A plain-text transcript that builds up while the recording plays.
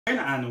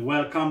And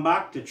welcome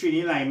back to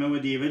Trini Lyman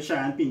with David,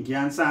 Sharon, Pinky,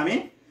 and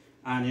Sammy.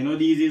 And you know,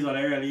 these is all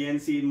I really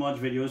ain't seen much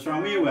videos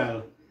from me.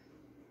 Well,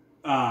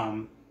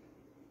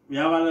 we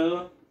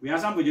have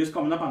some videos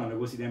coming up, and we'll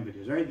go see them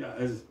videos, right?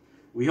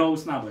 We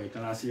host now, right?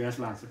 And a serious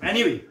landscape.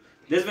 Anyway,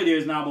 this video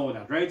is not about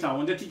that, right? So I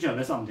want to teach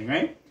you something,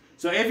 right?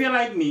 So if you're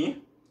like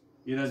me,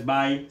 you just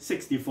buy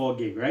 64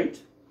 gig, right?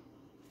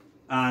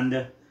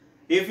 And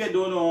if you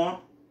don't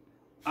know,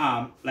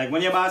 like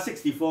when you buy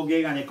 64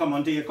 gig and you come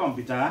onto your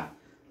computer,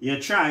 you're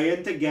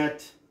trying to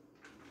get,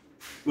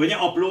 when you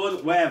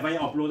upload, wherever you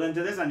upload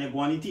into this and you go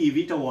on the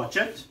TV to watch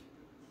it,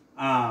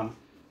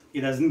 it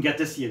doesn't get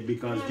to see it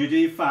because due to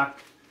the fact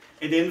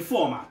it didn't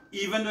format.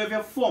 Even though if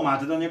you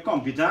format it on your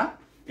computer,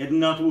 it's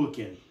not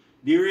working.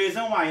 The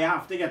reason why you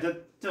have to get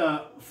it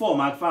to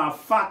format for a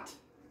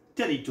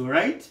FAT32,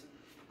 right?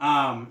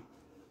 I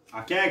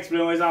can't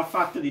explain why it's a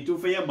FAT32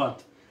 for you,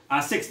 but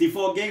a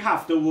 64 gig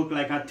have to work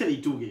like a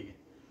 32 gig.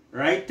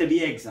 Right, to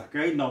be exact,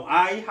 right? Now,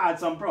 I had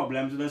some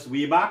problems with this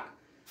way back,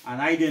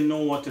 and I didn't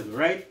know what to do,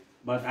 right?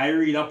 But I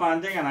read up on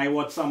things, and I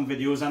watched some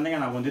videos and things,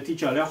 and I want to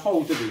teach you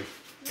how to do it.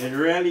 It's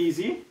real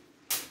easy,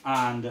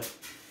 and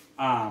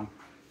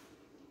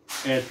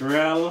it's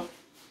real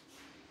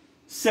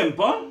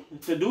simple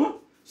to do.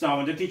 So I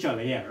want to teach you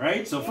here,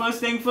 right? So first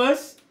thing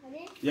first,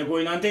 you're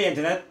going on the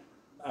internet,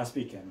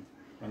 speaking,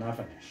 when I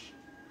finish.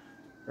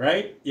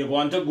 Right? You go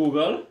on to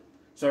Google.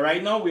 So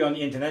right now we're on the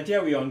internet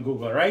here, we're on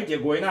Google, right?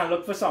 You're going and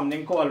look for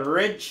something called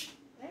ridge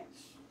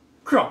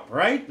crop,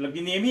 right? Look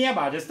the name here,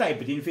 but I'll just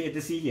type it in for you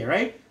to see here,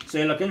 right? So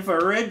you're looking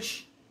for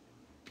ridge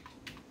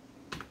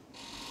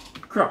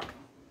crop.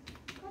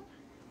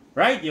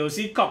 Right? You'll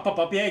see it pop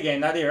up here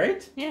again, that day,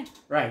 right? Yeah.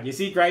 Right, you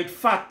see it right,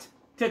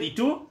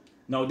 FAT32.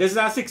 Now this is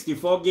a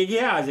 64 gig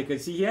here, as you can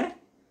see here.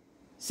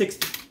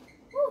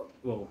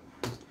 64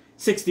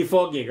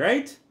 gig,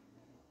 right?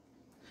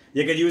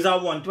 You could use a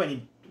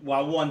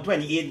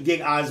 128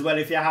 gig as well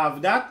if you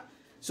have that.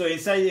 So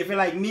inside, if you're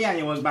like me and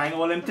you was buying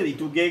all them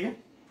 32 gig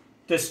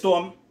to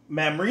store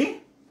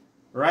memory,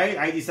 right?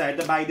 I decided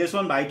to buy this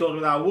one, but I thought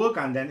it would work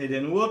and then it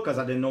didn't work because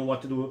I didn't know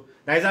what to do.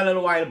 That is a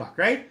little while back,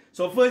 right?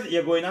 So first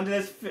you're going onto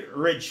this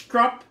ridge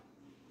crop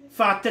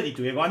FAT32.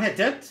 You're going to hit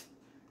it.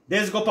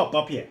 This go pop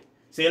up here.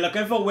 So you're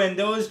looking for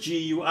Windows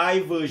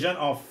GUI version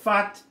of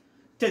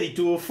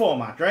FAT32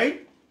 format,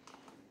 right?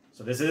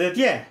 So this is it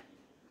here.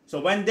 So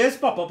when this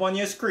pop up on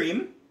your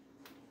screen,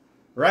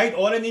 right,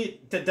 all you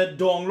need to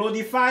download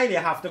the file, you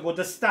have to go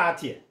to start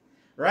here,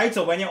 right?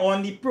 So when you're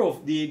on the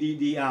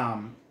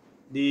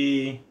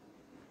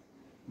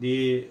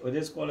what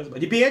is called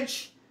the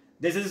page,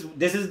 this is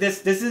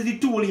the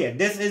tool here.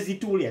 This is the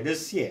tool here.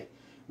 This here,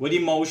 with the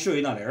mouse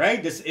showing on it,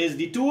 right? This is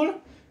the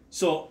tool.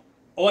 So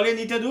all you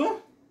need to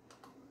do,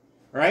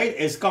 right,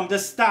 is come to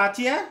start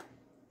here,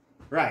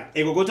 right?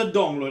 It will go to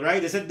download,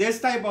 right? They said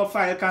this type of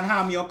file can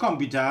harm your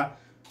computer.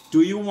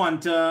 Do you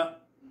want to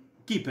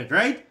keep it,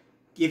 right?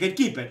 You can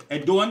keep it.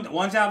 It don't,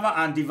 once you have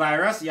an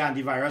antivirus, your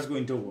antivirus is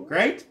going to work,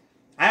 right?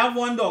 I have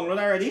one download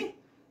already.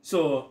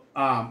 So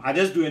I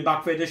just do it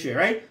back for you to share,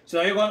 right? So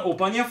now you're going to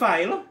open your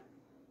file.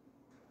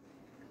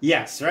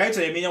 Yes, right?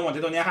 So you mean you want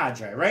it on your hard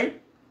drive, right?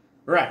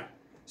 Right.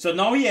 So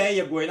now here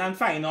you're going and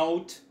find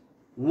out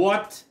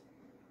what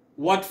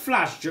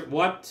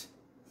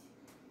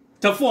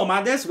to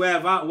format this,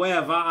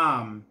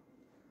 wherever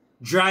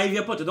drive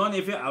you put it on.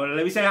 If you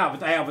let me say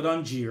I have it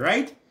on G,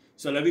 right?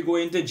 So let me go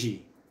into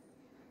G.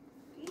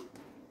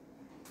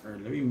 Let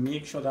me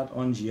make sure that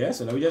on G.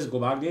 So let me just go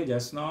back there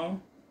just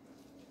now.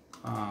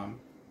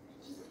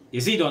 You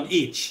see it on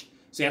H.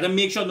 So you have to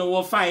make sure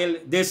no file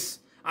this.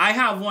 I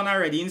have one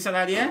already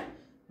inside of there,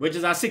 which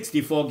is a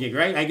 64 gig,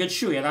 right? I can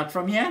show you that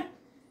from here.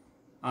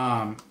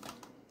 Alright,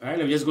 let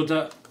me just go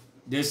to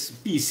this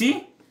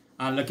PC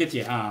and look at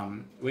here.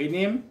 Wait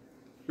name.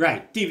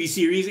 Right, TV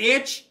series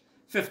H,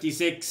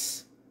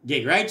 56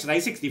 gig, right? So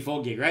that's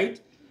 64 gig,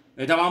 right?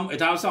 It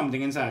have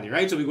something inside it,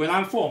 right? So we're going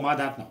to format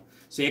that now.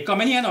 So you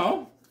come in here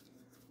now.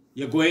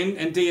 You're going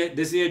into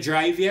this is your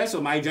drive here. So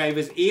my drive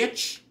is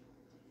H,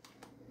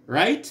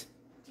 right?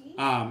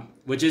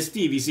 Which is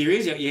TV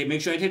series. You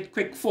make sure you hit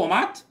quick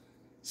format,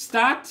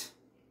 start,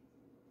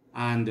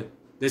 and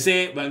they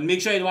say, well,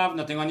 make sure you don't have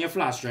nothing on your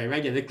flash drive,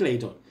 right? You declare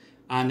it out.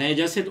 And then you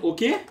just hit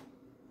OK.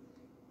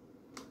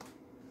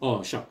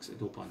 Oh, shucks,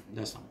 it opened.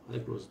 That's not. I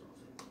closed it off.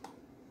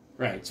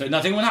 Right, so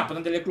nothing will happen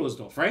until you close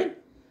it off, right?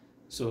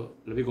 So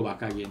let me go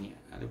back again here.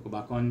 I'll go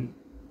back on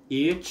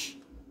H.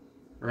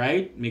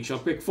 Right, make sure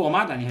quick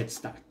format and you hit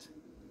start.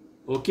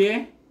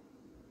 Okay,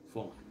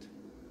 format.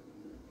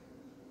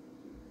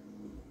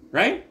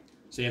 Right,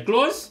 so you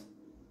close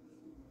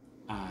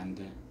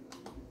and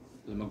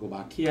let me go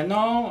back here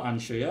now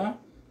and show you.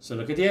 So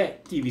look at here,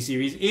 TV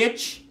series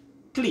H,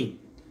 clean.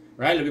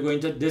 Right, let me go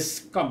into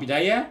this computer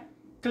here,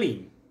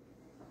 clean.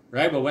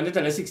 Right, but when they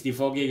tell you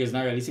 64 gig, it's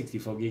not really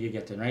 64 gig you're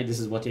getting, right? This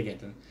is what you're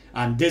getting.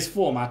 And this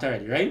format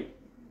already, right?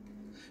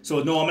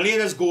 So normally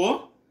let's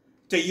go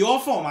to your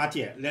format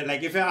here.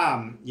 Like if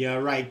you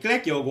right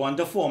click, you'll go on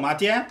to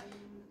format here,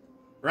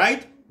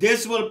 right?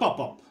 This will pop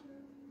up.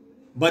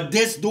 But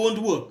this don't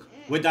work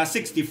with that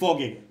 64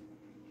 gig.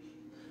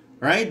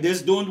 right?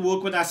 This don't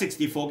work with a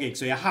 64 gig.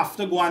 So you have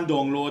to go and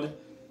download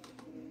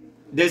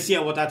this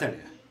here, what I tell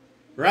you.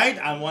 Right?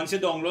 And once you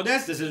download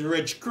this is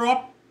Rich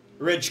Crop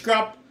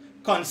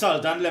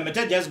Consultant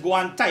Limited. Just go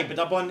and type it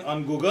up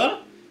on Google,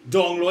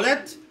 download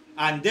it,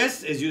 and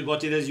this is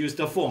what it is used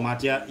to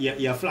format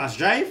your flash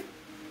drive.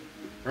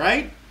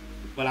 Right?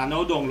 Well, I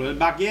now download it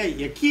back here.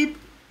 You keep,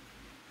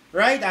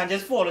 right? And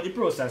just follow the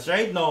process,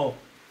 right? Now,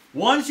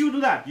 once you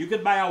do that, you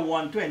could buy a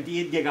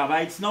 128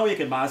 gigabytes. Now you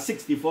can buy a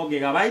 64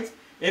 gigabytes.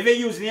 If you're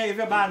using it, if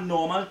you buy a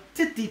normal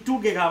 32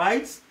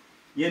 gigabytes,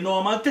 your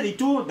normal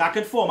 32, that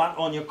could format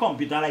on your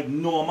computer like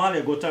normal.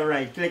 You go to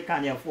right click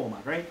and you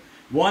format, right?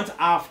 Once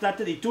after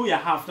 32, you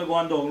have to go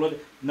and download.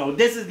 Now,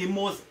 this is the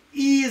most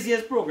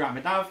easiest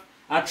program.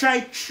 I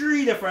tried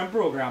 3 different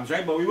programs,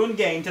 right? But we won't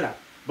get into that.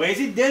 But you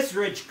see this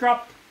Rich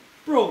Crop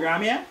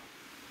program here?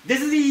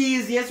 This is the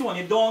easiest one.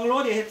 You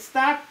download, you hit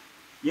start,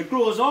 you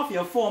close off,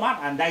 you format,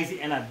 and that is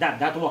the end of that.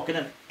 That's working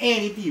on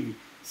any TV.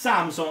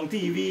 Samsung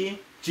TV,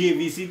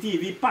 JVC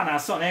TV,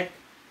 Panasonic,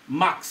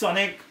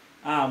 Maxsonic,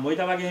 what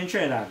have I again in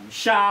Trinidad?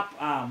 Sharp,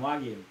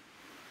 what again?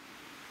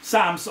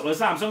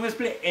 Samsung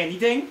display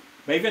anything.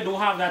 But if you don't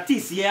have that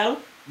TCL,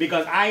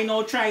 because I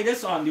now try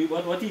this on the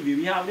what TV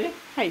we have there?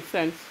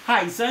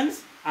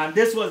 Hisense, and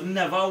this was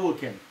never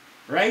working.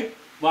 Right?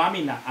 Well, I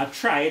mean I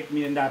tried,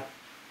 meaning that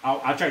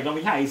I tried on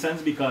with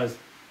Hisense because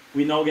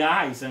we now get a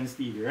Hisense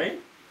TV, right?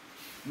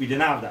 We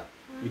didn't have that.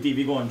 With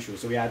TV going through,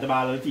 so we had to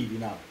buy a little TV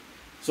now.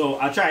 So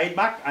I tried it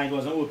back and it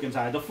wasn't working, so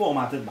I had to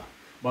format it back.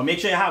 But make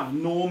sure you have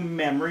no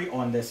memory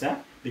on this,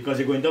 because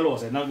you're going to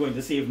lose it, not going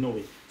to save no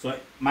way. So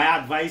my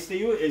advice to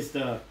you is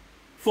to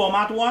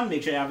format one,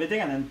 make sure you have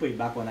everything, and then put it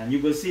back on. And you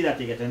will see that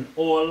you're getting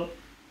all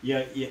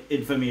your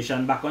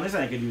information back on this,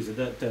 and you can use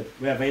it to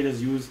wherever it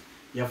is, use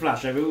your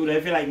flash drive.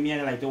 If you like me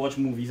and you like to watch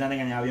movies and you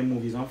have your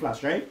movies on flash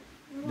drive,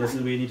 this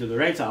is what you need to do,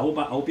 right? So I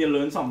hope you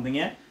learn something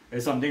here.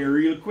 It's something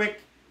real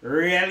quick,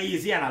 real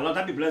easy, and a lot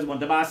of people just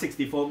want to buy a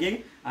 64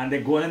 gig and they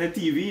go on the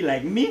TV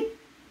like me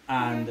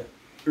and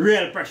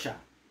real pressure,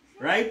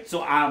 right?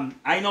 So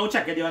I now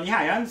check it on the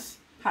Hisense.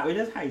 It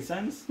is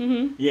Hisense?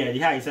 Yeah, the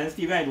Hisense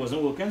TV, it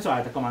wasn't working, so I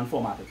had to come and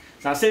format it.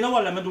 So I said, no,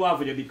 well, let me do a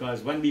video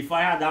because before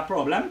I had that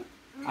problem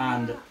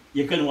and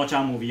you couldn't watch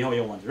a movie how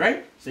you want,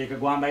 right? So you could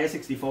go and buy a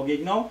 64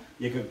 gig now,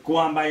 you could go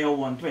and buy a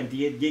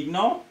 128 gig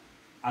now.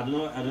 I don't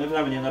know if you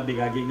have any other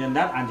bigger gig than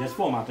that, and just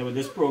format it with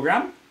this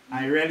program,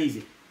 and it's real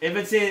easy. If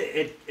it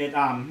say it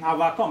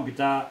have a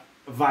computer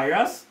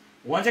virus,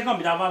 once your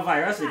computer have a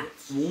virus,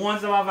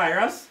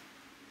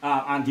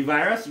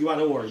 antivirus, you are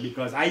the worry,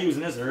 because I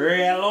using this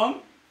real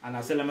long, and I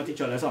said let me teach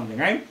you something,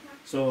 right?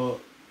 So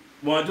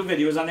 1 or 2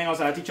 videos and then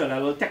also I teach you a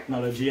little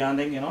technology and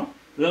then, you know,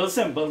 little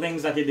simple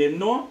things that you didn't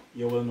know,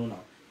 you will know now.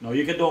 Now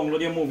you can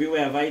download your movie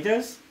wherever it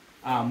is,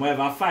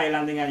 wherever file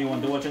and thing, and you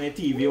want to watch on your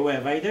TV or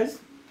wherever it is.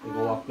 It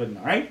will work good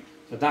now, right?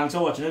 So thanks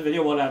for watching this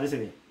video. What are this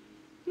today?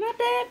 Not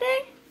bad,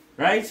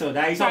 right? So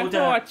that is how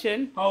to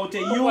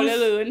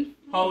use,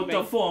 how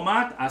to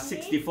format a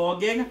 64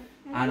 gig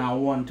and a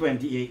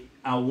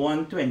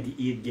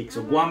 128 gig.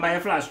 So go and buy a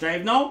flash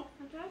drive now,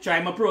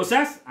 try my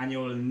process, and you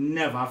will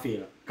never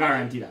fail.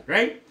 Guarantee that,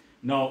 right?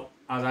 Now,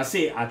 as I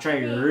say, I try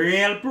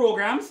real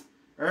programs.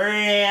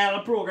 I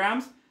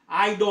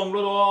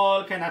download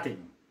all kind of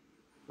things.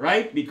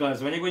 Right?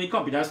 Because when you go in the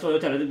computer store, you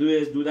tell it to do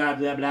this, do that,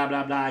 blah, blah,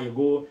 blah, blah. You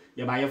go,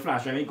 you buy your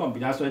flash drive in the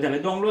computer store, you tell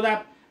it download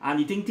that, and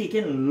the thing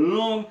taking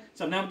long,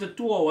 sometimes up to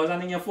 2 hours,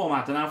 and then you're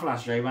formatting a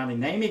flash drive,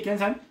 and then you make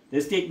sense.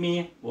 This take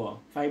me, what,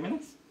 5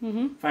 minutes?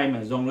 5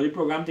 minutes. Download the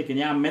program, taking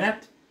you a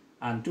minute,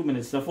 and 2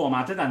 minutes to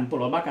format it, and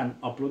pull it back, and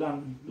upload,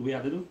 and do what you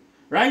have to do.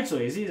 Right? So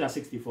you see, it's a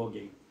 64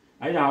 gig.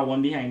 I have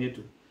one behind it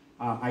too.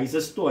 I used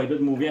to store it with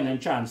movie and then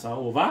transfer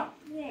over,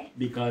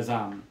 because,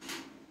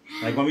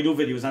 like when we do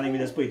videos and then we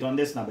just put it on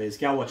this now, but you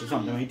can't watch it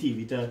something on your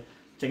TV to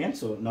check it.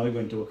 So now we're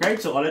going to work, right?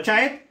 So I'll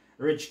try it.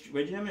 Rich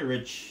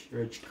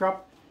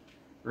Crop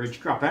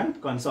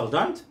and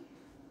Consultant.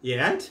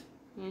 Yeah,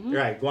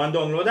 right, go and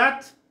download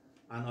that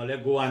and I'll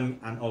go and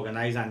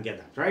organize and get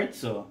that, right?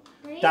 So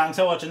thanks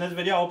for watching this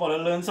video. I hope you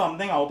learned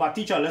something. I hope I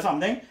teach you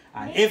something.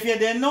 And if you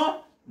didn't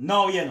know,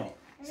 now you know.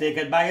 So you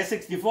could buy a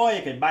 64,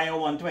 you could buy a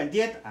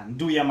 128 and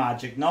do your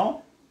magic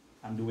now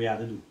and do what you have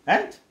to do.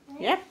 Right?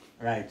 Yeah.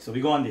 Right, so we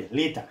go on there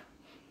later.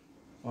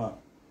 Well,